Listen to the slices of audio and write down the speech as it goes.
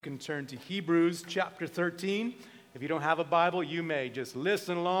You can turn to Hebrews chapter 13. If you don't have a Bible, you may just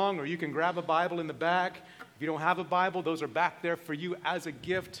listen along, or you can grab a Bible in the back. If you don't have a Bible, those are back there for you as a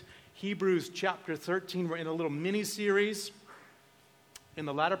gift. Hebrews chapter 13. We're in a little mini-series in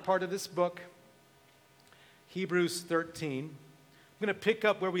the latter part of this book, Hebrews 13. I'm going to pick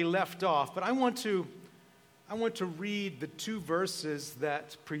up where we left off, but I want to read the two verses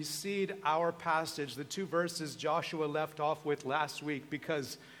that precede our passage, the two verses Joshua left off with last week,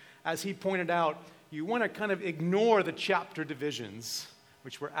 because as he pointed out, you want to kind of ignore the chapter divisions,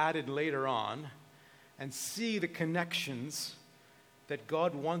 which were added later on, and see the connections that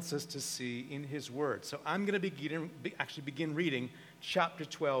God wants us to see in his word. So I'm going to begin reading chapter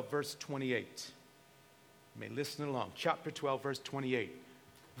 12, verse 28. You may listen along. Chapter 12, verse 28.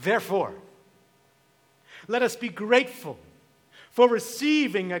 Therefore, let us be grateful for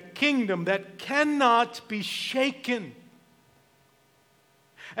receiving a kingdom that cannot be shaken.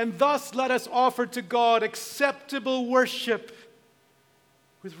 And thus let us offer to God acceptable worship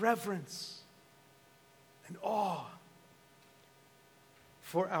with reverence and awe.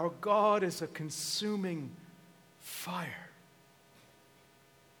 For our God is a consuming fire.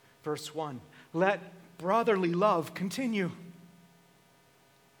 Verse 1, let brotherly love continue.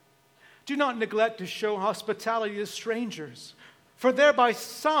 Do not neglect to show hospitality to strangers, for thereby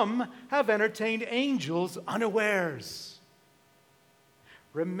some have entertained angels unawares.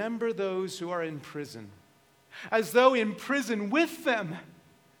 Remember those who are in prison, as though in prison with them,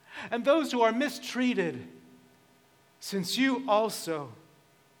 and those who are mistreated, since you also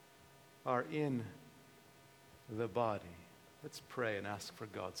are in the body. Let's pray and ask for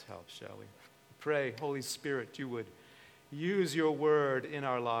God's help, shall we? Pray, Holy Spirit, you would use your word in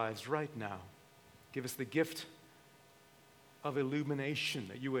our lives right now. Give us the gift of illumination,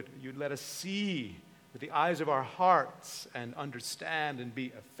 that you'd let us see with the eyes of our hearts and understand and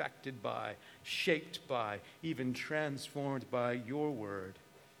be affected by, shaped by, even transformed by your word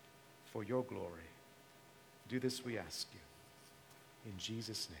for your glory. Do this, we ask you. In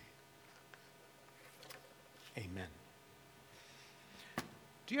Jesus' name, amen.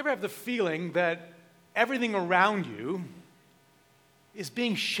 Do you ever have the feeling that everything around you is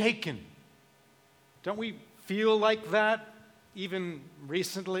being shaken? Don't we feel like that even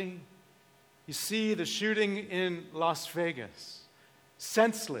recently? You see the shooting in Las Vegas,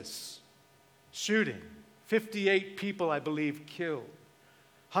 senseless shooting, 58 people, I believe, killed,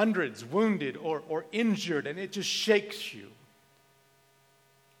 hundreds wounded or injured, and it just shakes you.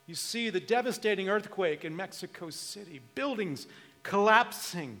 You see the devastating earthquake in Mexico City, buildings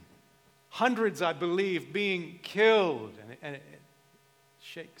collapsing, hundreds, I believe, being killed, and it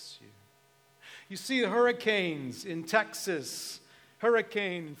shakes you. You see the hurricanes in Texas,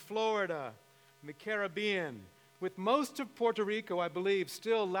 hurricane in Florida, in the Caribbean, with most of Puerto Rico, I believe,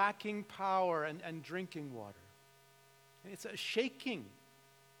 still lacking power and drinking water. And it's a shaking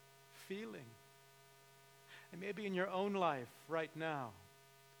feeling. And maybe in your own life right now,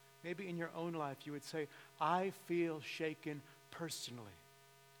 maybe in your own life you would say, I feel shaken personally.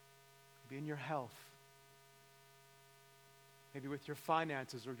 Maybe in your health, maybe with your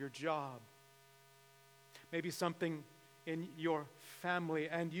finances or your job, maybe something in your family,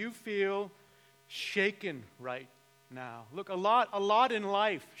 and you feel shaken right now. Look, a lot in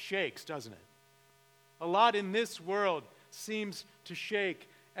life shakes, doesn't it? A lot in this world seems to shake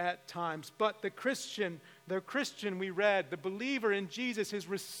at times. But the Christian we read, the believer in Jesus, is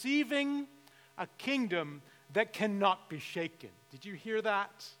receiving a kingdom that cannot be shaken. Did you hear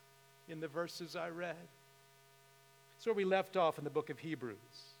that in the verses I read? That's where we left off in the book of Hebrews.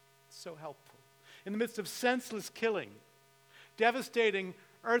 It's so helpful. In the midst of senseless killing, devastating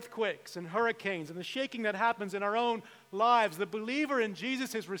earthquakes and hurricanes, and the shaking that happens in our own lives, the believer in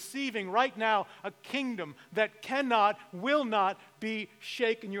Jesus is receiving right now a kingdom that cannot, will not be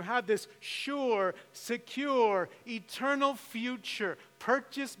shaken. You have this sure, secure, eternal future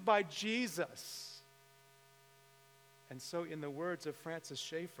purchased by Jesus. And so, in the words of Francis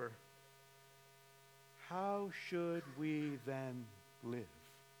Schaeffer, how should we then live?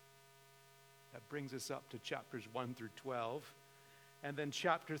 That brings us up to chapters 1 through 12. And then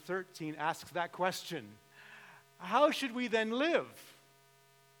chapter 13 asks that question. How should we then live?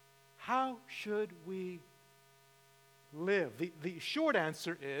 How should we live? The short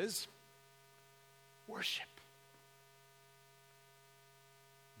answer is worship.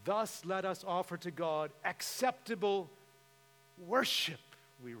 Thus let us offer to God acceptable worship,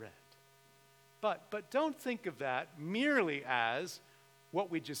 we read. But don't think of that merely as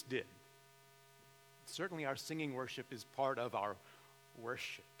what we just did. Certainly our singing worship is part of our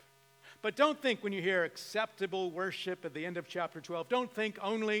worship. But don't think when you hear acceptable worship at the end of chapter 12, don't think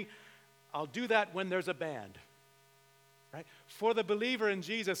only, I'll do that when there's a band. Right? For the believer in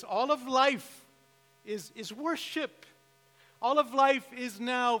Jesus, all of life is worship. All of life is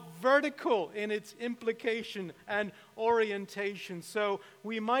now vertical in its implication and orientation. So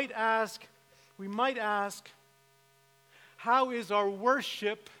we might ask, how is our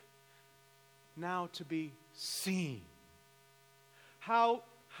worship now to be seen? How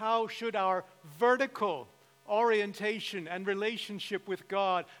should our vertical orientation and relationship with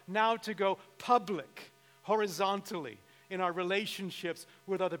God now to go public, horizontally, in our relationships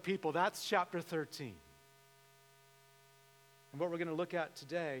with other people? That's chapter 13. And what we're going to look at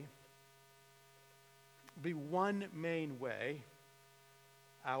today will be one main way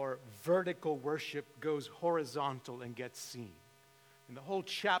our vertical worship goes horizontal and gets seen. And the whole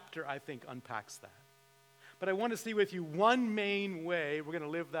chapter, I think, unpacks that. But I want to see with you one main way we're going to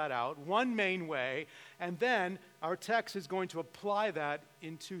live that out, one main way, and then our text is going to apply that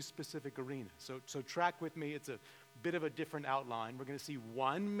in two specific arenas. So track with me. It's a bit of a different outline. We're going to see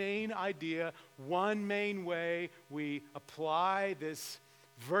one main idea, one main way we apply this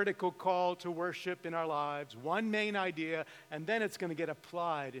vertical call to worship in our lives, one main idea, and then it's going to get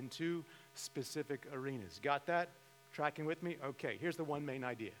applied in two specific arenas. Got that? Tracking with me? Okay, here's the one main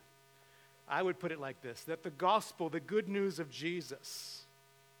idea. I would put it like this, that the gospel, the good news of Jesus,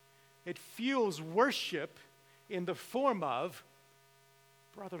 it fuels worship in the form of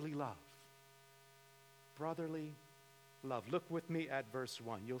brotherly love. Brotherly love. Look with me at verse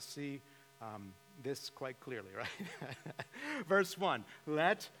 1. You'll see this quite clearly, right? Verse 1,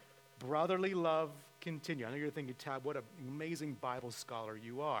 let brotherly love continue. I know you're thinking, Tab, what an amazing Bible scholar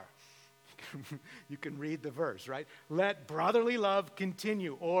you are. You can read the verse, right? Let brotherly love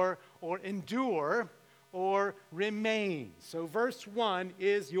continue, or endure, or remain. So verse 1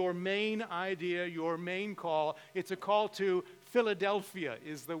 is your main idea, your main call. It's a call to Philadelphia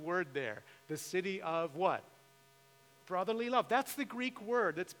is the word there. The city of what? Brotherly love. That's the Greek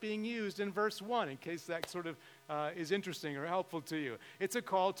word that's being used in verse 1, in case that sort of is interesting or helpful to you. It's a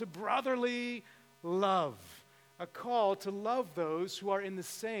call to brotherly love, a call to love those who are in the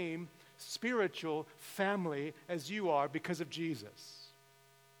same spiritual family as you are because of Jesus.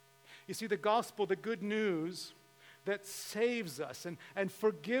 You see, the gospel, the good news that saves us and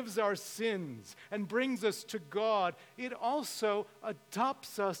forgives our sins and brings us to God, it also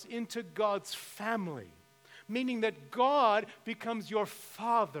adopts us into God's family. Meaning that God becomes your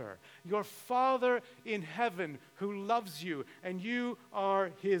Father in heaven who loves you, and you are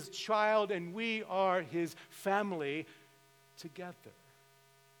His child, and we are His family together.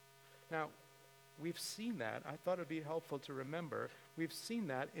 Now, we've seen that. I thought it would be helpful to remember. We've seen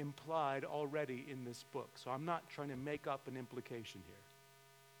that implied already in this book, so I'm not trying to make up an implication here.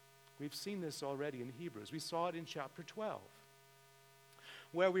 We've seen this already in Hebrews. We saw it in chapter 12,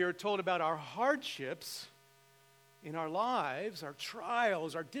 where we are told about our hardships in our lives, our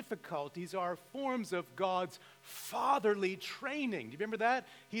trials, our difficulties are forms of God's fatherly training. Do you remember that?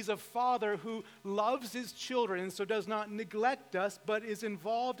 He's a father who loves his children and so does not neglect us, but is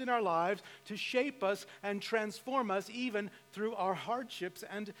involved in our lives to shape us and transform us even through our hardships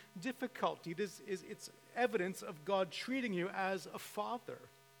and difficulty. It's evidence of God treating you as a father.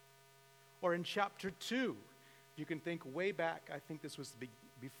 Or in chapter 2, you can think way back, I think this was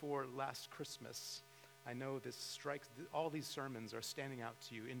before last Christmas. I know this strikes, all these sermons are standing out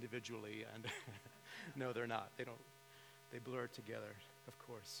to you individually, and no, they're not. They blur together, of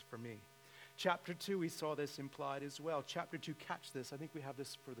course, for me. Chapter 2, we saw this implied as well. Chapter 2, catch this. I think we have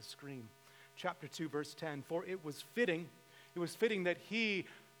this for the screen. Chapter 2, verse 10, for it was fitting that he,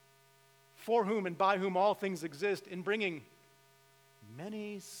 for whom and by whom all things exist, in bringing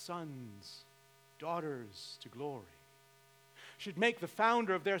many sons, daughters to glory, should make the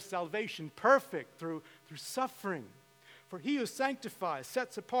founder of their salvation perfect through suffering. For he who sanctifies,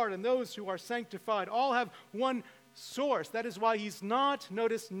 sets apart, and those who are sanctified all have one source. That is why he's not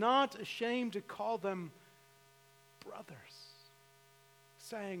ashamed to call them brothers,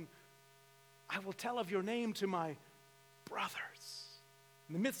 saying, I will tell of your name to my brothers.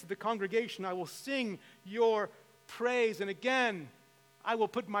 In the midst of the congregation, I will sing your praise. And again, I will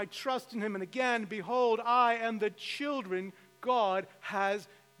put my trust in him. And again, behold, I am the children God has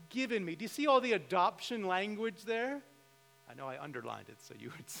given me. Do you see all the adoption language there? I know I underlined it so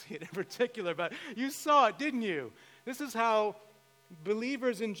you would see it in particular, but you saw it, didn't you? This is how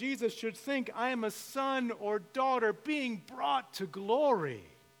believers in Jesus should think. I am a son or daughter being brought to glory.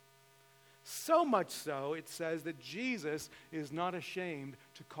 So much so, it says that Jesus is not ashamed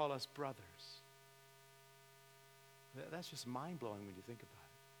to call us brothers. That's just mind-blowing when you think about it.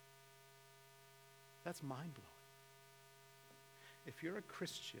 That's mind-blowing. If you're a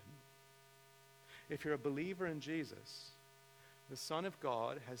Christian, if you're a believer in Jesus, the Son of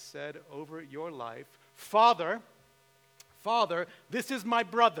God has said over your life, Father, this is my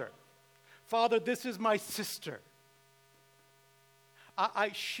brother. Father, this is my sister.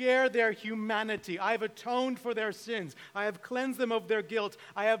 I share their humanity. I have atoned for their sins. I have cleansed them of their guilt.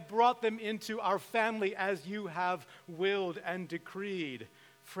 I have brought them into our family as you have willed and decreed.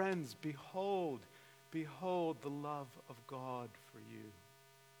 Friends, behold the love of God for you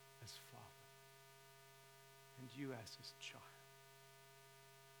as Father, and you as his child.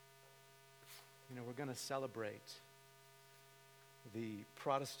 You know, we're going to celebrate the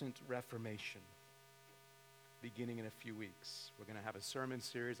Protestant Reformation beginning in a few weeks. We're going to have a sermon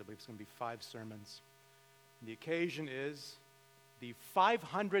series. I believe it's going to be 5 sermons. And the occasion is the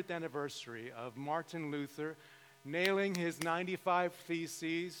 500th anniversary of Martin Luther nailing his 95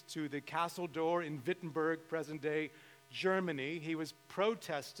 Theses to the castle door in Wittenberg, present-day Germany. He was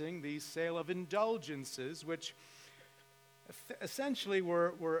protesting the sale of indulgences, which essentially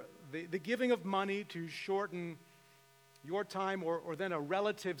were the giving of money to shorten your time or then a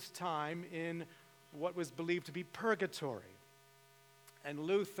relative's time in what was believed to be purgatory. And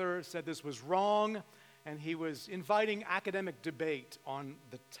Luther said this was wrong, and he was inviting academic debate on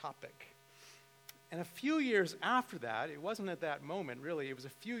the topic. And a few years after that, it wasn't at that moment really, it was a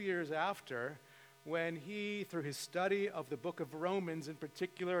few years after, when he, through his study of the book of Romans in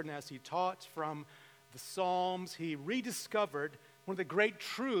particular, and as he taught from the Psalms, he rediscovered one of the great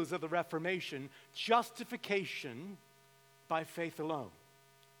truths of the Reformation: justification by faith alone.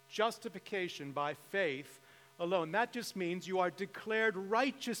 Justification by faith alone. That just means you are declared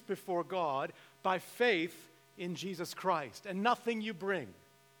righteous before God by faith in Jesus Christ, and nothing you bring.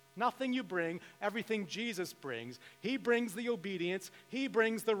 Nothing you bring, everything Jesus brings. He brings the obedience. He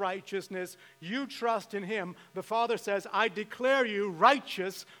brings the righteousness. You trust in him. The Father says, I declare you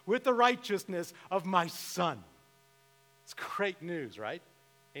righteous with the righteousness of my Son. It's great news, right?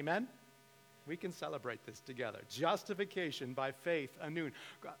 Amen? We can celebrate this together. Justification by faith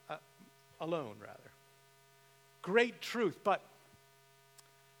alone. Great truth, but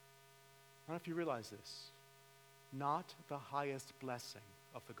I don't know if you realize this. Not the highest blessing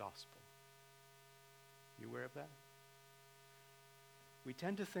of the gospel. You aware of that? We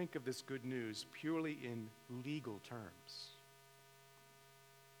tend to think of this good news purely in legal terms.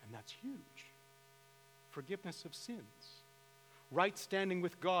 And that's huge. Forgiveness of sins. Right standing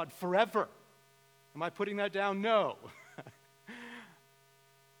with God forever. Am I putting that down? No.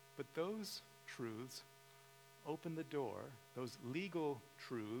 But those truths open the door, those legal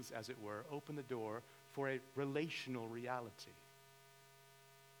truths, as it were, open the door for a relational reality.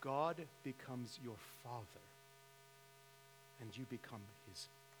 God becomes your Father, and you become his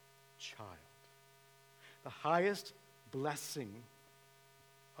child. The highest blessing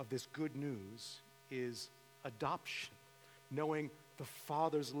of this good news is adoption, knowing the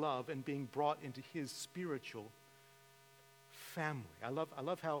Father's love and being brought into his spiritual family. I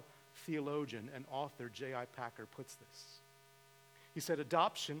love how theologian and author J.I. Packer puts this. He said,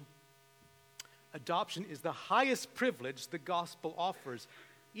 Adoption is the highest privilege the gospel offers,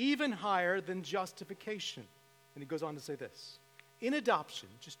 even higher than justification. And he goes on to say this. In adoption,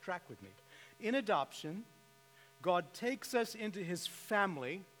 just track with me. In adoption, God takes us into his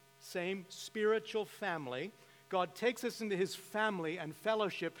family, same spiritual family. God takes us into his family and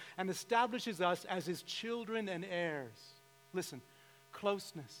fellowship and establishes us as his children and heirs. Listen,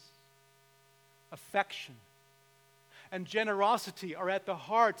 closeness, affection, and generosity are at the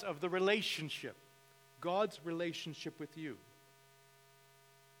heart of the relationship, God's relationship with you.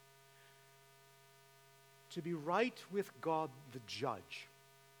 To be right with God the judge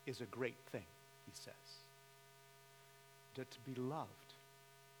is a great thing, he says. That to be loved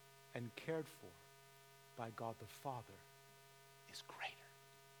and cared for by God the Father is greater.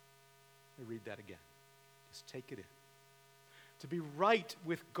 Let me read that again. Just take it in. To be right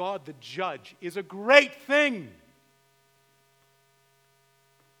with God the judge is a great thing.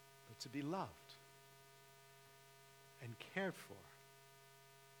 But to be loved and cared for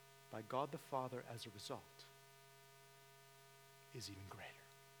by God the Father as a result is even greater.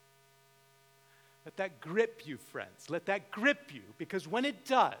 Let that grip you, friends. Let that grip you, because when it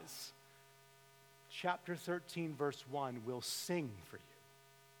does, chapter 13, verse 1 will sing for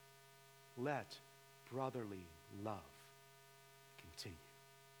you. Let brotherly love continue.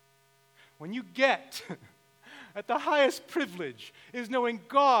 When you get At the highest privilege is knowing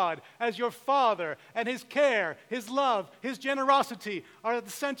God as your Father, and His care, His love, His generosity are at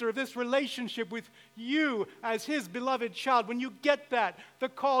the center of this relationship with you as His beloved child. When you get that, the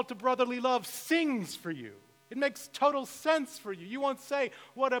call to brotherly love sings for you. It makes total sense for you. You won't say,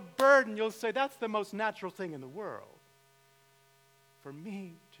 what a burden. You'll say, that's the most natural thing in the world. For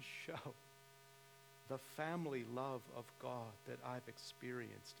me to show the family love of God that I've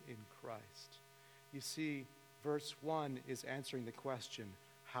experienced in Christ. You see, verse 1 is answering the question,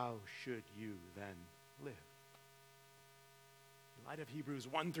 how should you then live? In light of Hebrews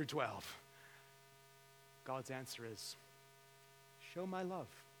 1 through 12, God's answer is, show my love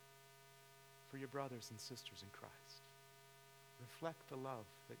for your brothers and sisters in Christ. Reflect the love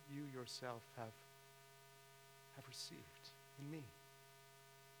that you yourself have received in me.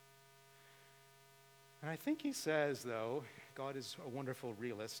 And I think he says, though, God is a wonderful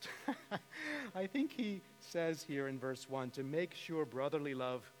realist. I think he says here in verse 1, to make sure brotherly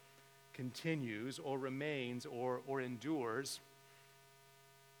love continues or remains or endures.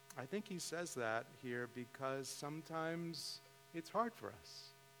 I think he says that here because sometimes it's hard for us.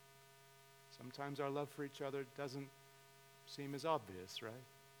 Sometimes our love for each other doesn't seem as obvious, right?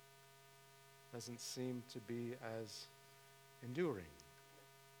 Doesn't seem to be as enduring.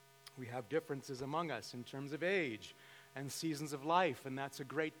 We have differences among us in terms of age and seasons of life, and that's a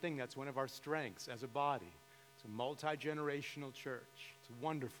great thing. That's one of our strengths as a body. It's a multi-generational church. It's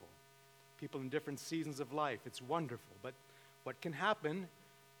wonderful. People in different seasons of life. It's wonderful. But what can happen,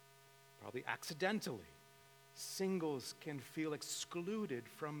 probably accidentally, singles can feel excluded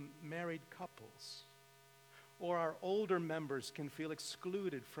from married couples. Or our older members can feel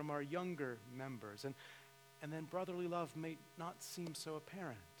excluded from our younger members. And then brotherly love may not seem so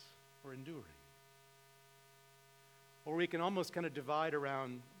apparent or enduring. Or we can almost kind of divide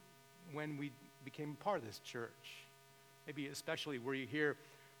around when we became part of this church. Maybe especially were you here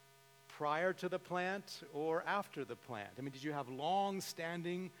prior to the plant or after the plant? I mean, did you have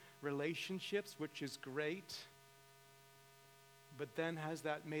long-standing relationships, which is great? But then has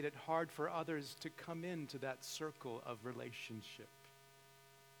that made it hard for others to come into that circle of relationship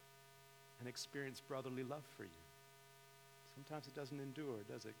and experience brotherly love for you? Sometimes it doesn't endure,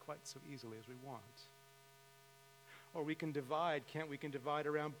 does it, quite so easily as we want. Or we can divide, can't we? Can divide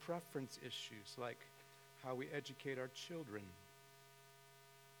around preference issues like how we educate our children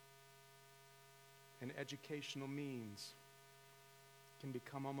and educational means can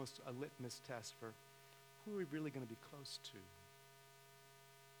become almost a litmus test for who are we really going to be close to.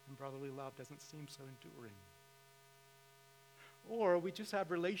 And brotherly love doesn't seem so enduring. Or we just have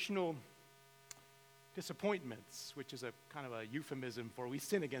relational disappointments, which is a kind of a euphemism for we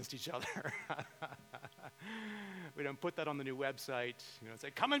sin against each other. We don't put that on the new website,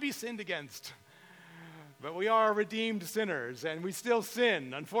 say, come and be sinned against. But we are redeemed sinners, and we still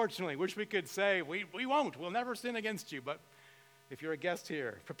sin, unfortunately. Wish we could say, we won't, we'll never sin against you. But if you're a guest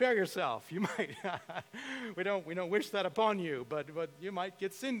here, prepare yourself. You might, we don't wish that upon you, but you might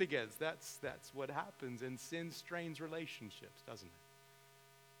get sinned against. That's what happens, and sin strains relationships, doesn't it?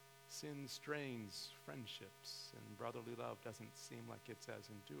 Sin strains friendships, and brotherly love doesn't seem like it's as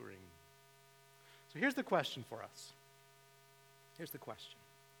enduring. So here's the question for us. Here's the question.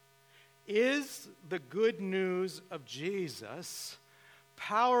 Is the good news of Jesus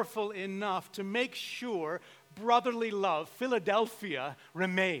powerful enough to make sure brotherly love, Philadelphia,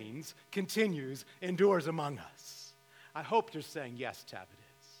 remains, continues, endures among us? I hope you're saying yes, Tab, it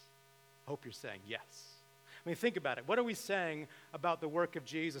is. I hope you're saying yes. I mean, think about it. What are we saying about the work of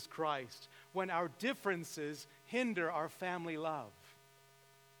Jesus Christ when our differences hinder our family love?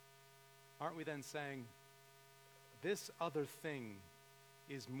 Aren't we then saying, this other thing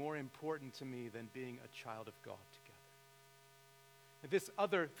is more important to me than being a child of God together? This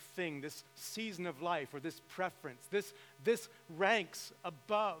other thing, this season of life or this preference, this ranks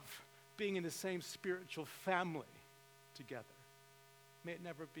above being in the same spiritual family together. May it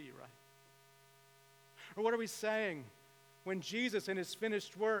never be, right? Or what are we saying when Jesus in his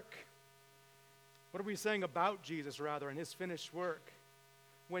finished work, what are we saying about Jesus, rather, in his finished work?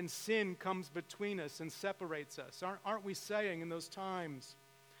 When sin comes between us and separates us, aren't we saying in those times,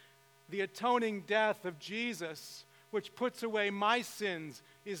 the atoning death of Jesus, which puts away my sins,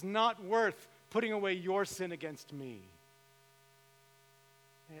 is not worth putting away your sin against me?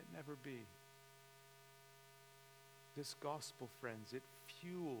 May it never be. This gospel, friends, it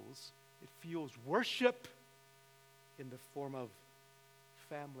fuels worship in the form of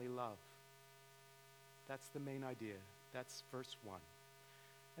family love. That's the main idea. That's verse 1.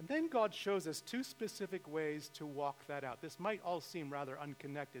 And then God shows us two specific ways to walk that out. This might all seem rather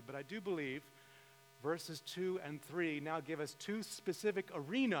unconnected, but I do believe verses 2 and 3 now give us two specific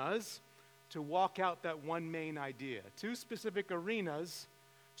arenas to walk out that one main idea. Two specific arenas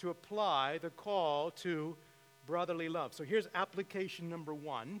to apply the call to brotherly love. So here's application number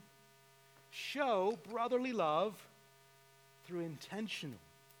 1. Show brotherly love through intentional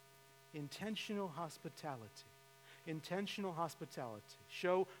hospitality. Intentional hospitality.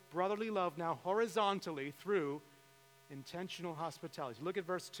 Show brotherly love now horizontally through intentional hospitality. Look at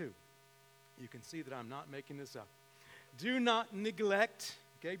verse 2. You can see that I'm not making this up. Do not neglect,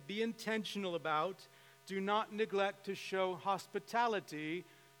 okay, be intentional about, do not neglect to show hospitality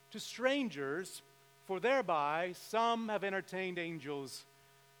to strangers, for thereby some have entertained angels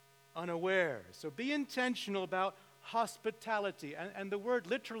unawares. So be intentional about hospitality. And the word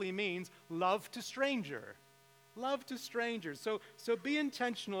literally means love to stranger. Love to strangers. So be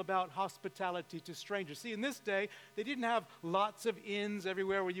intentional about hospitality to strangers. See, in this day, they didn't have lots of inns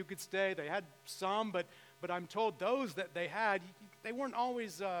everywhere where you could stay. They had some, but I'm told those that they had, they weren't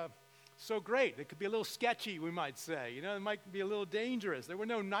always so great. They could be a little sketchy, we might say. You know, it might be a little dangerous. There were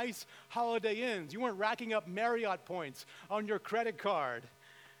no nice Holiday Inns. You weren't racking up Marriott points on your credit card.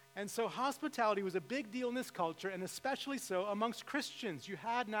 And so hospitality was a big deal in this culture, and especially so amongst Christians. You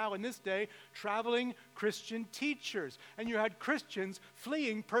had now in this day traveling Christian teachers, and you had Christians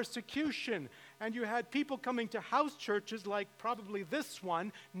fleeing persecution, and you had people coming to house churches like probably this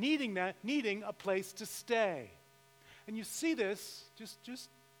one, needing a place to stay. And you see this, just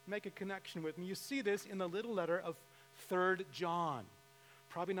make a connection with me. You see this in the little letter of 3 John.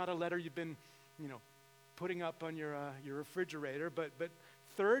 Probably not a letter you've been, putting up on your refrigerator, but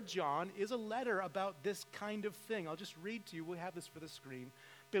 3 John is a letter about this kind of thing. I'll just read to you. We have this for the screen.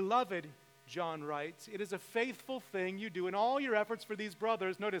 Beloved, John writes, it is a faithful thing you do in all your efforts for these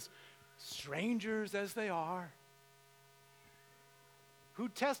brothers. Notice, strangers as they are, who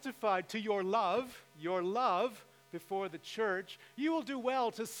testified to your love before the church. You will do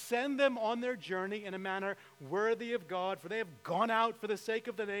well to send them on their journey in a manner worthy of God, for they have gone out for the sake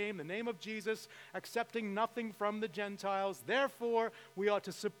of the name of Jesus, accepting nothing from the Gentiles. Therefore, we ought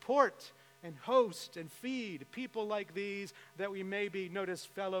to support and host and feed people like these, that we may be, notice,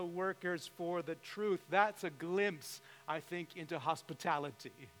 fellow workers for the truth. That's a glimpse, I think, into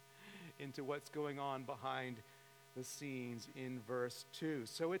hospitality, into what's going on behind the scenes in verse 2.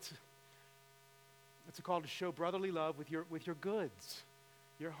 So it's a call to show brotherly love with your goods,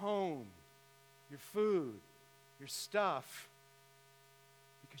 your home, your food, your stuff,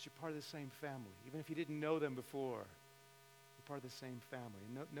 because you're part of the same family. Even if you didn't know them before, you're part of the same family.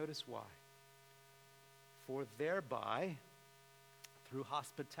 And notice why. For thereby, through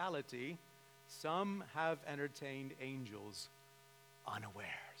hospitality, some have entertained angels unawares.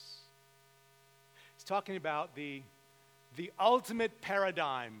 He's talking about the ultimate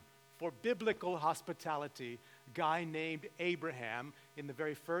paradigm for biblical hospitality, a guy named Abraham in the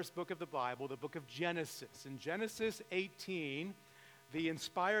very first book of the Bible, the book of Genesis. In Genesis 18, the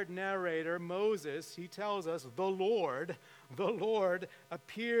inspired narrator, Moses, he tells us, the Lord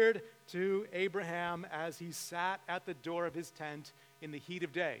appeared to Abraham as he sat at the door of his tent in the heat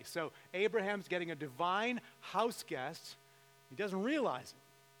of day. So Abraham's getting a divine house guest. He doesn't realize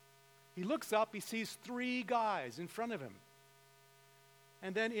it. He looks up, he sees 3 guys in front of him.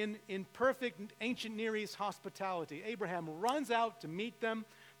 And then in perfect ancient Near East hospitality, Abraham runs out to meet them,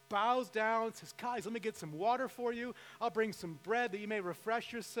 bows down, says, guys, let me get some water for you. I'll bring some bread that you may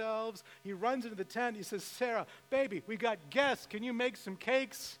refresh yourselves. He runs into the tent. He says, Sarah, baby, we got guests. Can you make some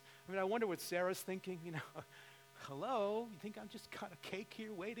cakes? I mean, I wonder what Sarah's thinking. Hello? You think I'm just got a cake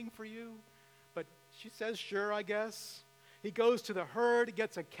here waiting for you? But she says, sure, I guess. He goes to the herd, he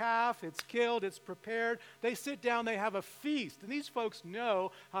gets a calf, it's killed, it's prepared. They sit down, they have a feast. And these folks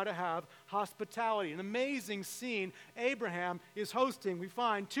know how to have hospitality. An amazing scene. Abraham is hosting, we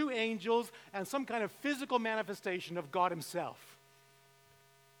find, 2 angels and some kind of physical manifestation of God himself.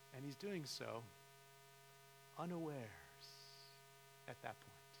 And he's doing so unawares at that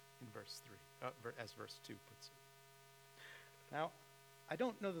point in verse 3, as verse 2 puts it. Now, I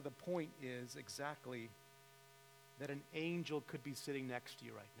don't know that the point is exactly that an angel could be sitting next to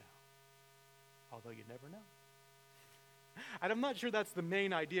you right now, although you never know. And I'm not sure that's the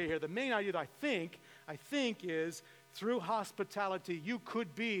main idea here. The main idea that I think is through hospitality, you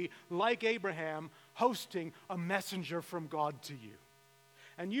could be, like Abraham, hosting a messenger from God to you.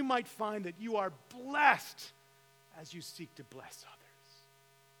 And you might find that you are blessed as you seek to bless others.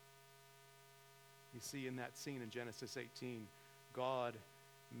 You see in that scene in Genesis 18, God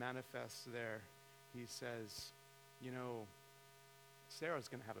manifests there. He says, Sarah's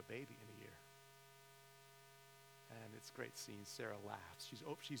going to have a baby in a year. And it's a great scene. Sarah laughs.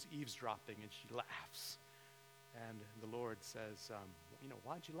 She's eavesdropping, and she laughs. And the Lord says,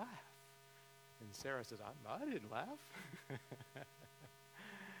 why'd you laugh? And Sarah says, I didn't laugh.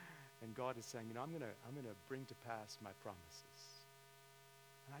 And God is saying, I'm going to bring to pass my promises.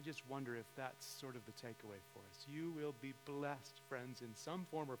 And I just wonder if that's sort of the takeaway for us. You will be blessed, friends, in some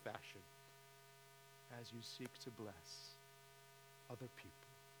form or fashion as you seek to bless other people.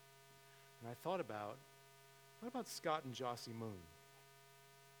 And I thought about, what about Scott and Jossie Moon?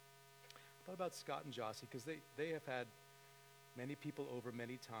 I thought about Scott and Jossie because they have had many people over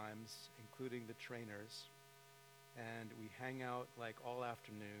many times, including the trainers. And we hang out like all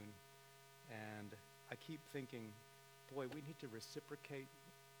afternoon. And I keep thinking, boy, we need to reciprocate.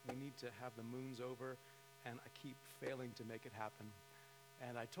 We need to have the Moons over. And I keep failing to make it happen.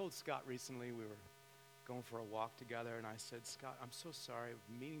 And I told Scott recently, we were going for a walk together, and I said, Scott, I'm so sorry,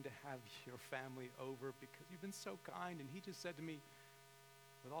 meaning to have your family over because you've been so kind. And he just said to me,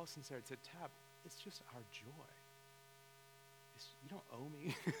 with all sincerity, said, Tab, it's just our joy. You don't owe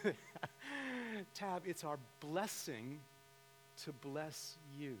me. Tab, it's our blessing to bless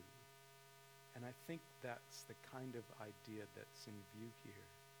you. And I think that's the kind of idea that's in view here.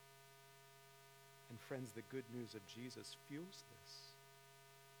 And friends, the good news of Jesus fuels this.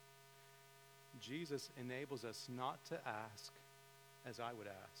 Jesus enables us not to ask, as I would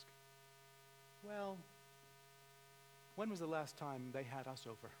ask, well, when was the last time they had us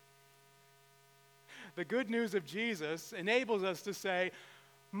over? The good news of Jesus enables us to say,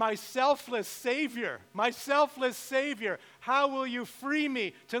 my selfless Savior, how will you free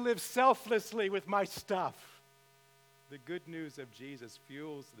me to live selflessly with my stuff? The good news of Jesus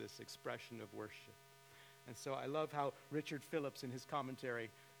fuels this expression of worship. And so I love how Richard Phillips in his commentary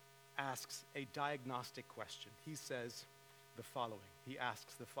asks a diagnostic question. He says the following. He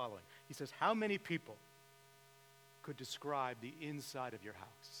asks the following. He says, how many people could describe the inside of your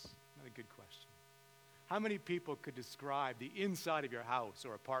house? Not a good question. How many people could describe the inside of your house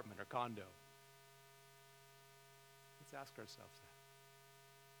or apartment or condo? Let's ask ourselves that.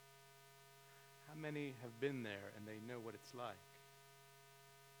 How many have been there and they know what it's like?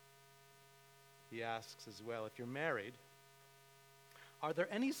 He asks as well, if you're married, are there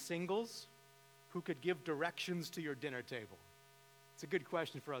any singles who could give directions to your dinner table? It's a good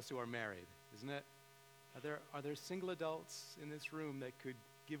question for us who are married, isn't it? Are there single adults in this room that could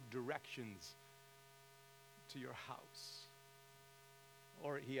give directions to your house?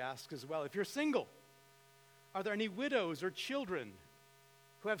 Or he asks as well, if you're single, are there any widows or children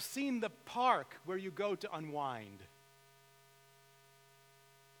who have seen the park where you go to unwind?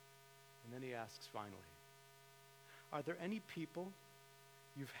 And then he asks finally, are there any people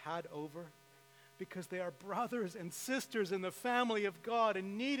you've had over because they are brothers and sisters in the family of God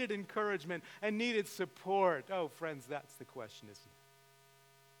and needed encouragement and needed support? Oh, friends, that's the question, isn't it?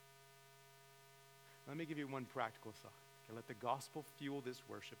 Let me give you one practical thought. Okay, let the gospel fuel this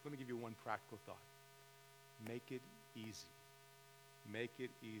worship. Let me give you one practical thought. Make it easy. Make it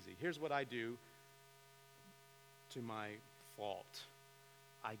easy. Here's what I do to my fault.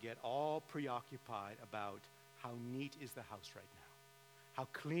 I get all preoccupied about how neat is the house right now. How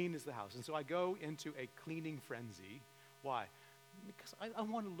clean is the house? And so I go into a cleaning frenzy. Why? Because I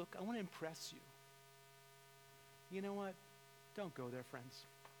want to impress you. You know what? Don't go there, friends.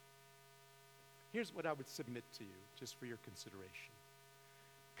 Here's what I would submit to you, just for your consideration.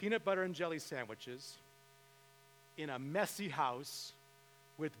 Peanut butter and jelly sandwiches in a messy house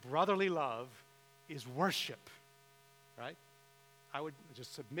with brotherly love is worship, right? I would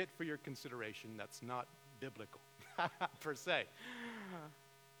just submit for your consideration that's not biblical, per se.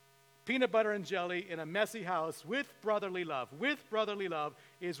 Peanut butter and jelly in a messy house with brotherly love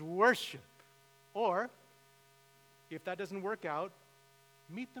is worship. Or, if that doesn't work out,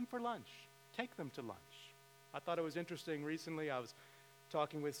 meet them for lunch. Take them to lunch. I thought it was interesting. Recently I was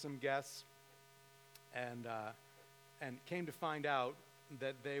talking with some guests and came to find out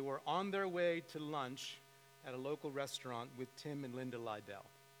that they were on their way to lunch at a local restaurant with Tim and Linda Lydell.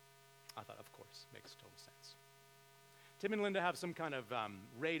 I thought, of course, makes total sense. Tim and Linda have some kind of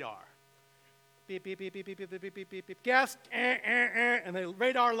radar. Beep, beep, beep, beep, beep, beep, beep, beep, beep, beep. Guest, and they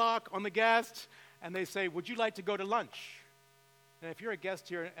radar lock on the guest, and they say, would you like to go to lunch? And if you're a guest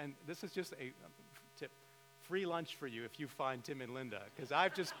here, and this is just a tip, free lunch for you if you find Tim and Linda, because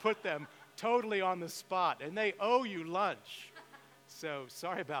I've just put them totally on the spot, and they owe you lunch. So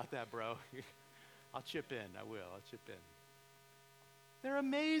sorry about that, bro. I'll chip in. I'll chip in. They're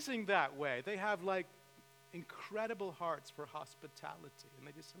amazing that way. They have like incredible hearts for hospitality. And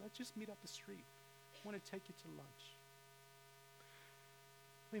they just say, let's just meet up the street. I want to take you to lunch.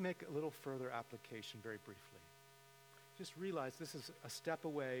 Let me make a little further application very briefly. just realize this is a step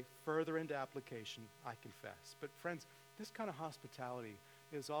away, further into application, I confess. But friends, this kind of hospitality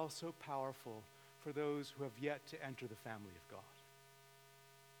is also powerful for those who have yet to enter the family of God.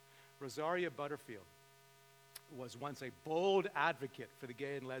 Rosaria Butterfield was once a bold advocate for the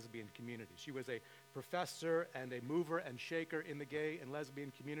gay and lesbian community. She was a professor and a mover and shaker in the gay and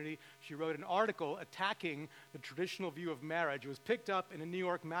lesbian community. She wrote an article attacking the traditional view of marriage. It was picked up in a New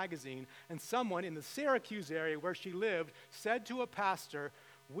York magazine, and someone in the Syracuse area where she lived said to a pastor,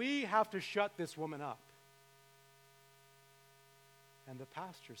 "We have to shut this woman up." And the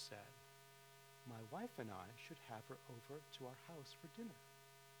pastor said, "My wife and I should have her over to our house for dinner."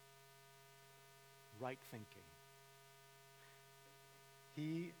 Right thinking.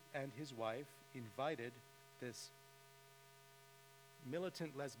 He and his wife invited this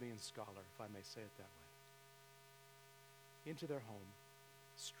militant lesbian scholar, if I may say it that way, into their home,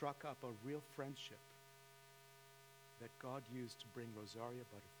 struck up a real friendship that God used to bring Rosaria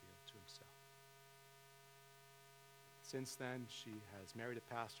Butterfield to himself. Since then, she has married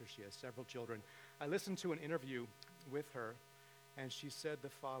a pastor. She has several children. I listened to an interview with her, and she said the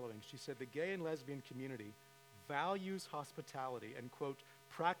following. She said, "The gay and lesbian community values hospitality and, quote,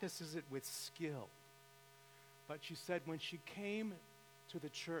 practices it with skill." But she said when she came to the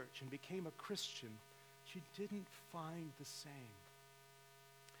church and became a Christian, she didn't find the same.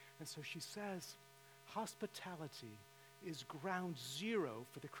 And so she says, hospitality is ground zero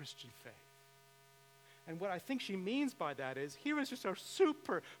for the Christian faith. And what I think she means by that is, here is just a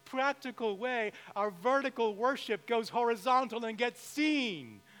super practical way our vertical worship goes horizontal and gets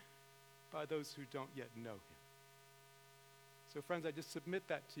seen by those who don't yet know him. So friends, I just submit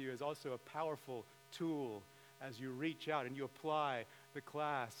that to you as also a powerful tool as you reach out and you apply the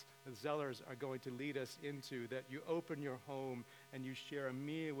class the Zellers are going to lead us into, that you open your home and you share a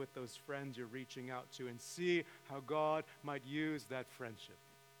meal with those friends you're reaching out to and see how God might use that friendship.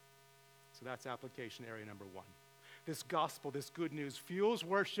 So that's application area number one. This gospel, this good news, fuels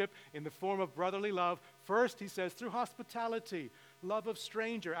worship in the form of brotherly love. First, he says, through hospitality, love of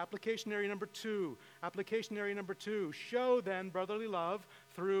stranger. Application area number two. Application area number two. Show then brotherly love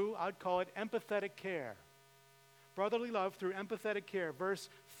through, I'd call it, empathetic care. Brotherly love through empathetic care. Verse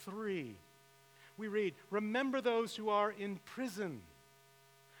 3. We read, remember those who are in prison.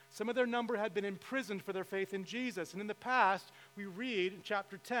 Some of their number had been imprisoned for their faith in Jesus. And in the past, we read in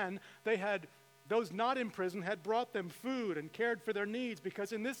chapter 10, those not in prison had brought them food and cared for their needs,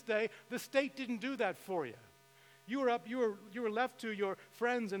 because in this day, the state didn't do that for you. You were left to your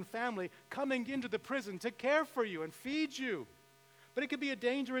friends and family coming into the prison to care for you and feed you. But it could be a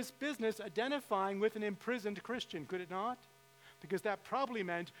dangerous business identifying with an imprisoned Christian, could it not? Because that probably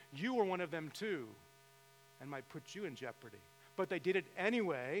meant you were one of them too and might put you in jeopardy. But they did it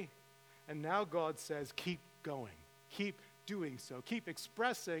anyway, and now God says, keep going, keep doing so, keep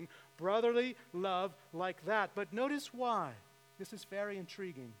expressing brotherly love like that. But notice why. This is very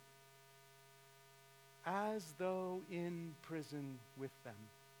intriguing. As though in prison with them.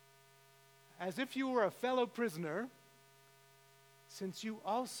 As if you were a fellow prisoner, since you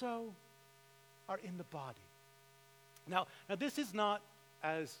also are in the body. Now this is not,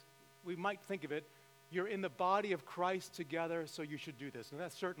 as we might think of it, you're in the body of Christ together, so you should do this. And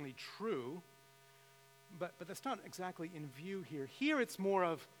that's certainly true, but that's not exactly in view here. Here it's more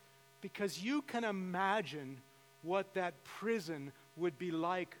of, because you can imagine what that prison would be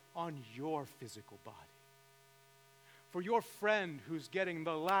like on your physical body. For your friend who's getting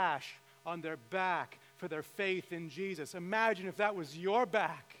the lash on their back for their faith in Jesus, imagine if that was your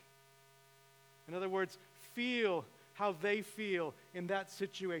back. In other words, feel how they feel in that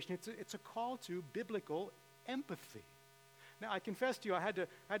situation. It's a call to biblical empathy. Now, I confess to you, I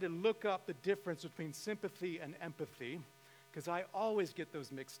had to look up the difference between sympathy and empathy, because I always get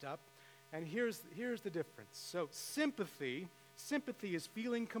those mixed up. And here's the difference. So sympathy is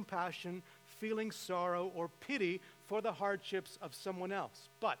feeling compassion, feeling sorrow or pity for the hardships of someone else.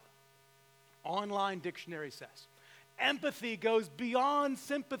 But online dictionary says, empathy goes beyond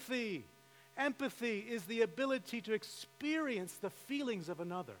sympathy. Empathy is the ability to experience the feelings of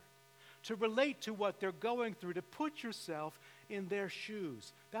another, to relate to what they're going through, to put yourself in their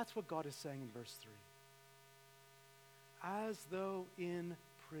shoes. That's what God is saying in verse 3. As though in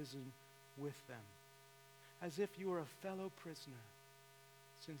prison with them, as if you were a fellow prisoner,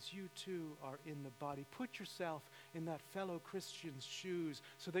 since you too are in the body. Put yourself in that fellow Christian's shoes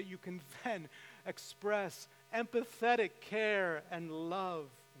so that you can then express empathetic care and love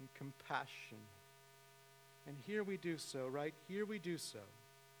and compassion. And here we do so, right? Here we do so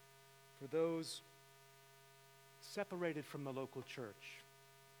for those separated from the local church,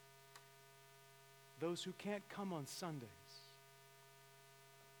 those who can't come on Sundays.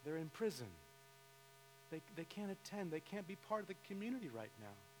 They're in prison. They can't attend. They can't be part of the community right now.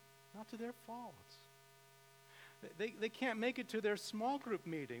 Not to their fault. They can't make it to their small group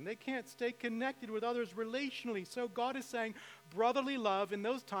meeting. They can't stay connected with others relationally. So God is saying brotherly love in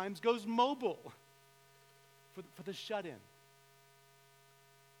those times goes mobile for the shut-in,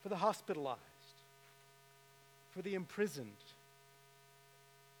 for the hospitalized, for the imprisoned,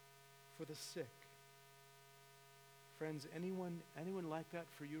 for the sick. Friends, anyone like that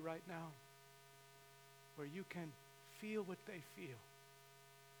for you right now? Where you can feel what they feel,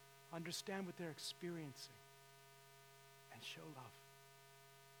 understand what they're experiencing, and show love.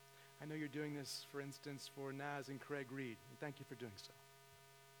 I know you're doing this, for instance, for Naz and Craig Reed, and thank you for doing so.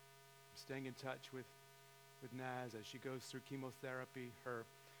 I'm staying in touch with Naz as she goes through chemotherapy. Her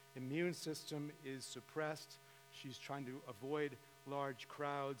immune system is suppressed. She's trying to avoid large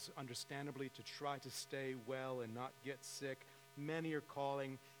crowds, understandably, to try to stay well and not get sick. Many are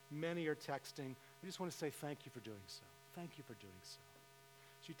calling, many are texting. I just want to say thank you for doing so. Thank you for doing so.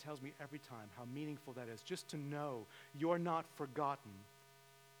 She tells me every time how meaningful that is. Just to know you're not forgotten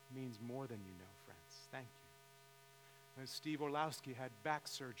means more than you know, friends. Thank you. And Steve Orlowski had back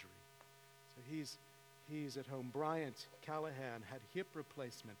surgery, so he's at home. Bryant Callahan had hip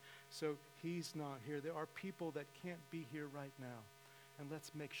replacement, so he's not here. There are people that can't be here right now, and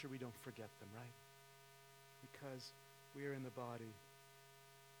let's make sure we don't forget them, right? Because we are in the body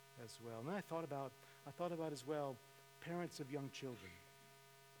as well. And I thought about as well parents of young children,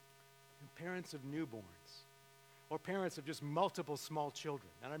 and parents of newborns, or parents of just multiple small children.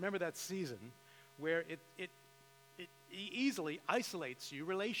 And I remember that season where it easily isolates you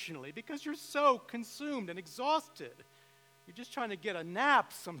relationally because you're so consumed and exhausted. You're just trying to get a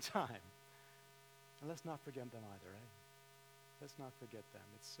nap sometime. And let's not forget them either, right? Let's not forget them.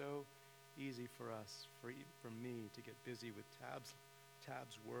 It's so easy for us, for me, to get busy with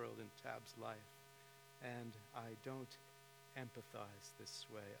Tab's world and Tab's life. And I don't empathize this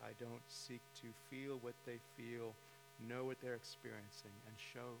way. I don't seek to feel what they feel, know what they're experiencing, and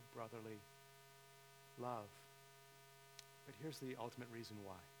show brotherly love. But here's the ultimate reason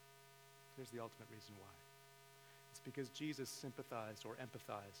why. Here's the ultimate reason why. It's because Jesus sympathized or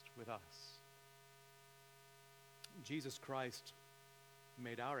empathized with us. Jesus Christ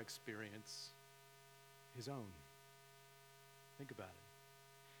made our experience his own. Think about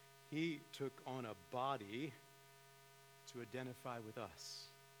it. He took on a body to identify with us.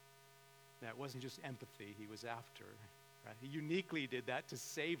 Now, it wasn't just empathy he was after. Right? He uniquely did that to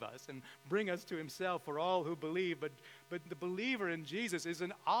save us and bring us to himself for all who believe. But the believer in Jesus is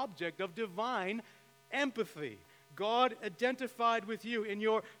an object of divine empathy. God identified with you in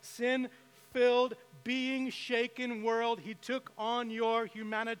your sin-filled, being-shaken world. He took on your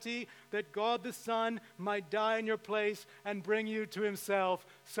humanity that God the Son might die in your place and bring you to himself.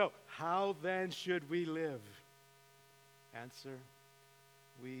 So how then should we live? Answer,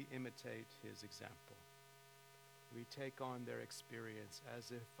 we imitate his example. We take on their experience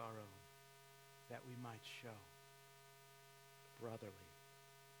as if our own, that we might show brotherly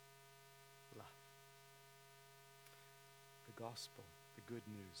love. The gospel, the good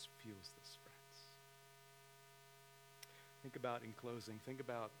news, fuels this, friends. Think about, in closing, think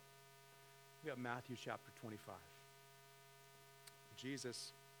about Matthew chapter 25.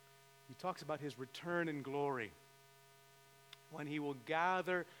 Jesus, he talks about his return in glory, when he will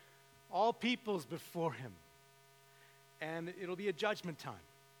gather all peoples before him. And it'll be a judgment time.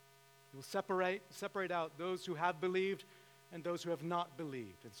 He will separate out those who have believed and those who have not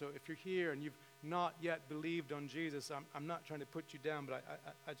believed. And so if you're here and you've not yet believed on Jesus, I'm not trying to put you down, but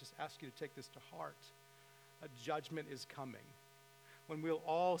I just ask you to take this to heart. A judgment is coming when we'll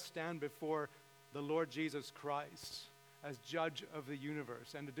all stand before the Lord Jesus Christ as judge of the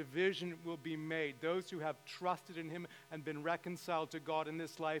universe, and a division will be made. Those who have trusted in him and been reconciled to God in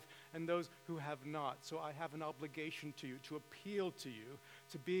this life, and those who have not. So I have an obligation to you, to appeal to you,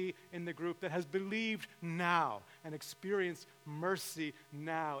 to be in the group that has believed now and experienced mercy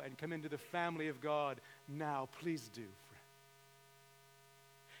now and come into the family of God now. Please do, friend.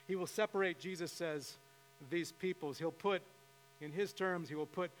 He will separate, Jesus says, these peoples. He'll put, in his terms, he will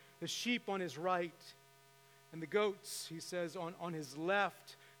put the sheep on his right and the goats, he says, on his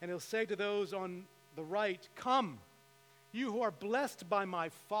left. And he'll say to those on the right, come, you who are blessed by my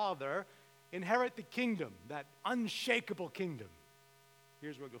Father, inherit the kingdom, that unshakable kingdom.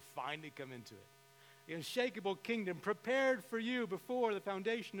 Here's where you'll finally come into it. The unshakable kingdom prepared for you before the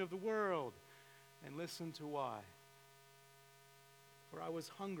foundation of the world. And listen to why. For I was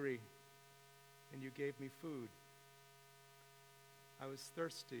hungry, and you gave me food. I was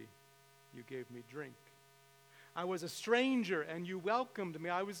thirsty, you gave me drink. I was a stranger, and you welcomed me.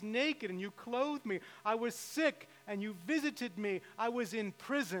 I was naked, and you clothed me. I was sick, and you visited me. I was in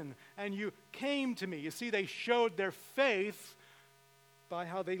prison, and you came to me. You see, they showed their faith by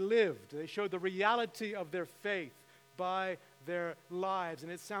how they lived. They showed the reality of their faith by their lives.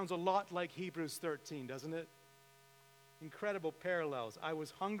 And it sounds a lot like Hebrews 13, doesn't it? Incredible parallels. I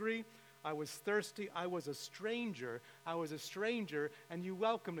was hungry, I was thirsty, I was a stranger, and you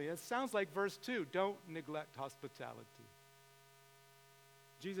welcomed me. It sounds like verse 2, don't neglect hospitality.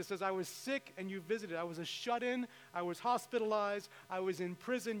 Jesus says, I was sick and you visited. I was a shut-in, I was hospitalized, I was in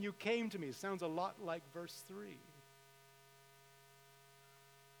prison, you came to me. It sounds a lot like verse 3.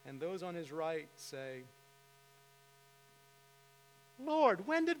 And those on his right say, Lord,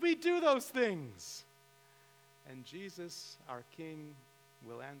 when did we do those things? And Jesus, our King,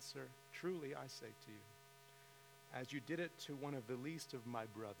 will answer, truly I say to you, as you did it to one of the least of my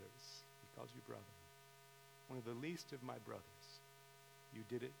brothers, he calls you brother, one of the least of my brothers, you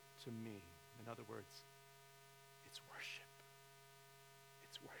did it to me. In other words, it's worship.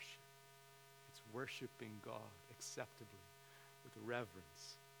 It's worship. It's worshiping God acceptably with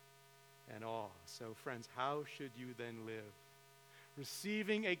reverence and awe. So friends, how should you then live?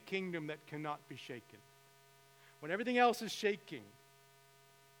 Receiving a kingdom that cannot be shaken. When everything else is shaking,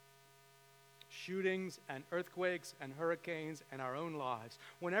 shootings and earthquakes and hurricanes and our own lives,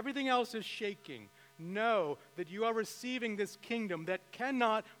 when everything else is shaking, know that you are receiving this kingdom that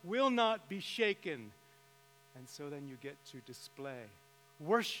cannot, will not be shaken. And so then you get to display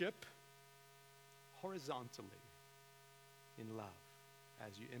worship horizontally in love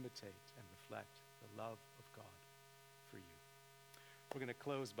as you imitate and reflect the love of God for you. We're going to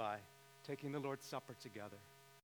close by taking the Lord's Supper together.